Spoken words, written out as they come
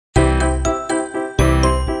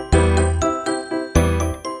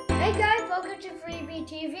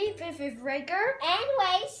TV. This is Ryker and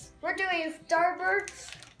Rayce. We're doing a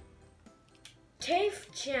Starburst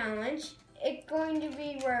taste challenge. It's going to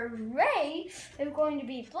be where Rayce is going to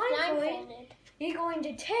be blindfolded. He's going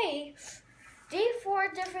to taste these 4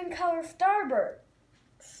 different color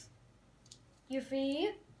Starbursts. You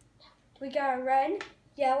see, we got red,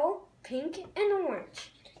 yellow, pink, and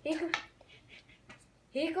orange. He's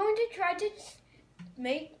going to try to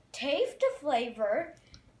taste the flavor.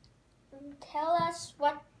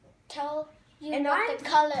 Tell you and what the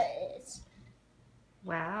color is.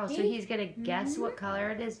 Wow, so he's going to guess what color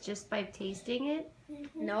it is just by tasting it?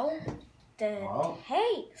 No, the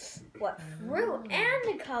taste, what fruit and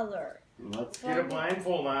the color. Let's get a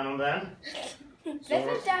blindfold on him then.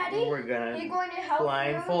 This is Daddy. We're going He's going to help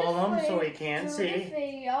blindfold him so he can't see.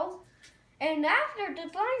 Video. And after the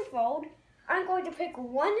blindfold, I'm going to pick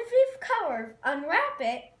one of his colors, unwrap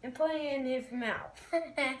it, and put it in his mouth.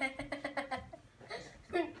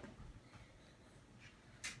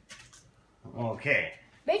 Okay,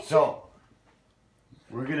 so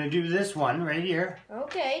we're going to do this one right here.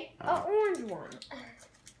 Okay, an orange one.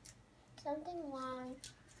 Something wrong.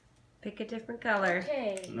 Pick a different color.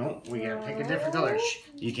 Okay. No, we got to pick a different color. Shh,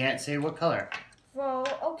 you can't say what color. So,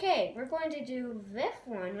 okay, we're going to do this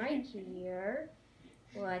one right here.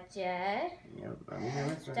 Watch it.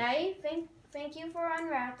 Yep, Daddy, thank you for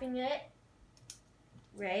unwrapping it.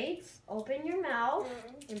 Rayce, open your mouth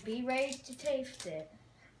and be ready to taste it.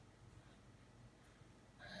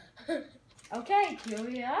 Okay, cue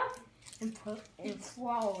it up and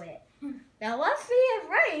swallow it. Now let's see if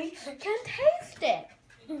Rayce can taste it.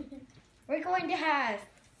 We're going to have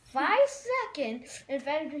 5 seconds, and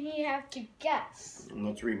then he has to guess.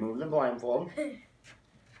 Let's remove the blindfold.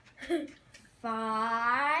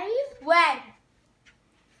 5, Red.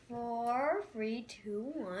 4, 3,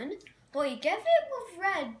 2, 1. Well, you guess it was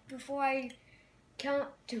red before I count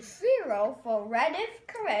to 0, so red is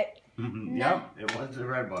correct. Yep, it was the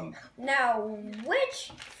red one. Now,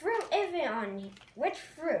 which fruit is it on? Which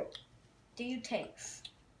fruit do you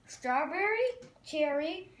taste? Strawberry,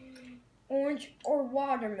 cherry, orange, or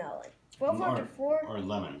watermelon? Both are the 4. Or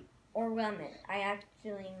lemon. Or lemon. I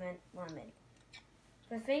actually meant lemon.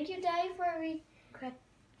 But thank you, Daddy, for correcting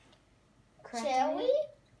Cherry?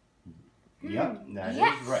 Yep, that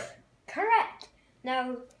Yes. is right. Correct.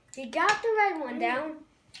 Now, you got the red one down.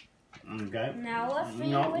 Okay. Now let's see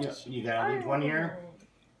No, which you gotta leave one here.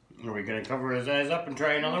 one. Are we gonna cover his eyes up and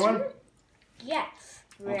try another one? Yes.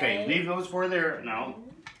 Okay, leave those 4 there now.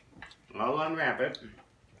 I'll unwrap it.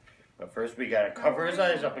 But first we gotta cover his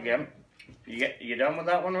eyes up again. You done with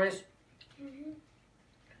that one, Rayce?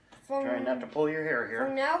 Try not to pull your hair So here.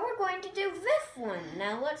 now we're going to do this one.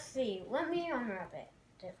 Now let's see. Let me unwrap it.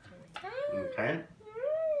 This one. Okay.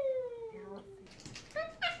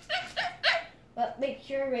 But make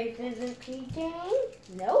sure Rayce isn't peeking.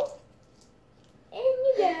 Nope. In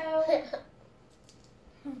you go.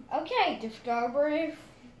 Okay, the strawberry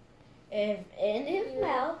is in his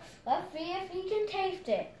mouth. Let's see if he can taste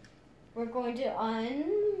it. We're going to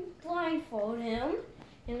unblindfold him,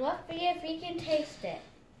 and let's see if he can taste it.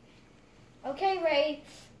 Okay,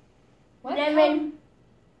 Rayce. Lemon.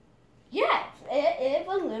 Yes, it is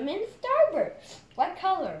a lemon Starburst. What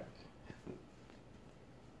color?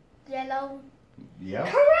 Yellow. Yep.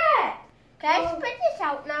 Correct. Can I spit this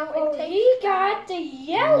out now? Oh, he got the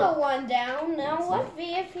yellow one down. Now let's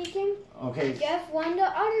see if he can guess one of the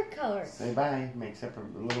other colors. Say bye. Makes up a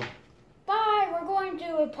little. Bye. We're going to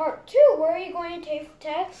do a part 2 where you're going to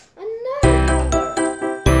test another color.